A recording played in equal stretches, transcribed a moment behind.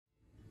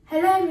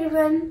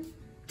everyone!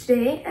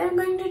 Today I am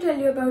going to tell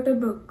you about a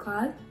book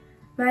called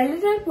My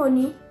Little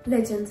Pony: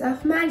 Legends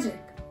of Magic.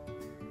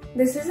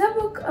 This is a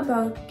book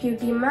about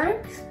cutie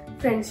marks,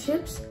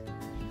 friendships,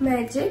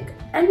 magic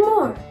and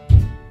more.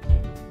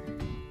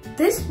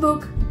 This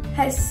book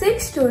has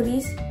 6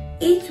 stories,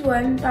 each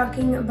one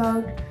talking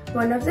about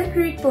one of the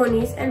great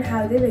ponies and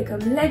how they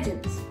become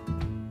legends.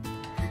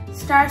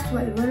 Starts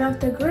while one of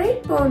the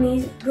great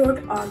ponies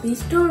wrote all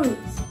these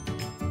stories.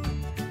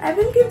 I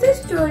will give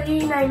this story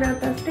 9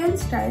 out of 10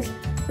 stars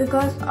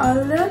because all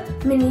the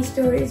mini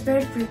stories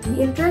were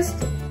pretty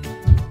interesting.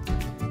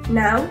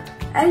 Now,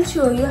 I'll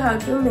show you how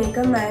to make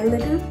a My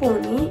Little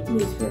Pony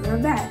newspaper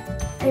bag.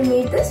 I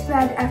made this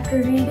bag after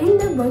reading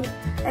the book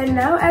and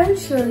now I will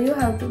show you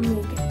how to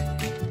make it.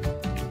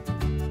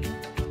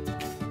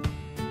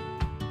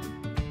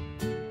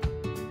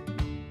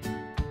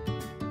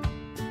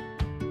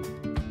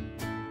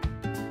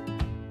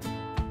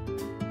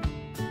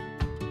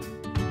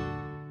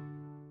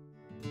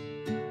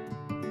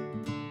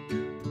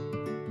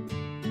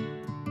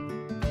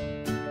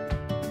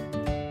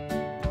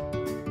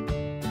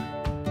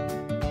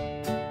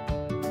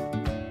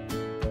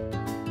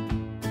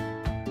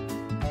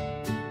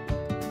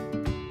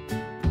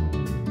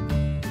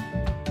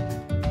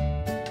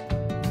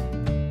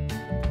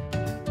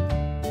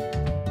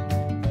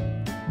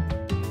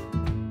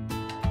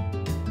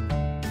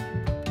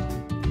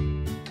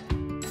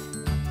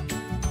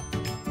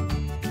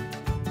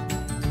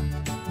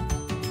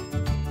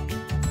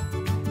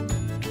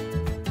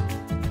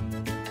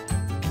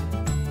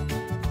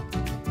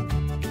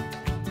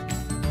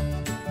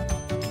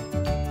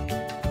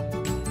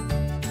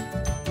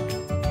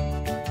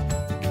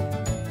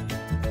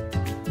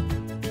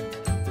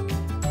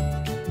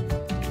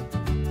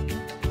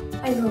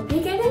 I hope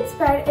you get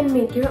inspired and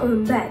make your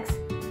own bags.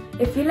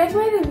 If you like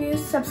my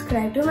reviews,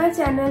 subscribe to my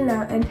channel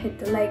now and hit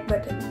the like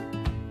button.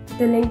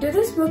 The link to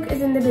this book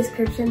is in the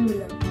description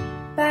below.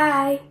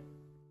 Bye!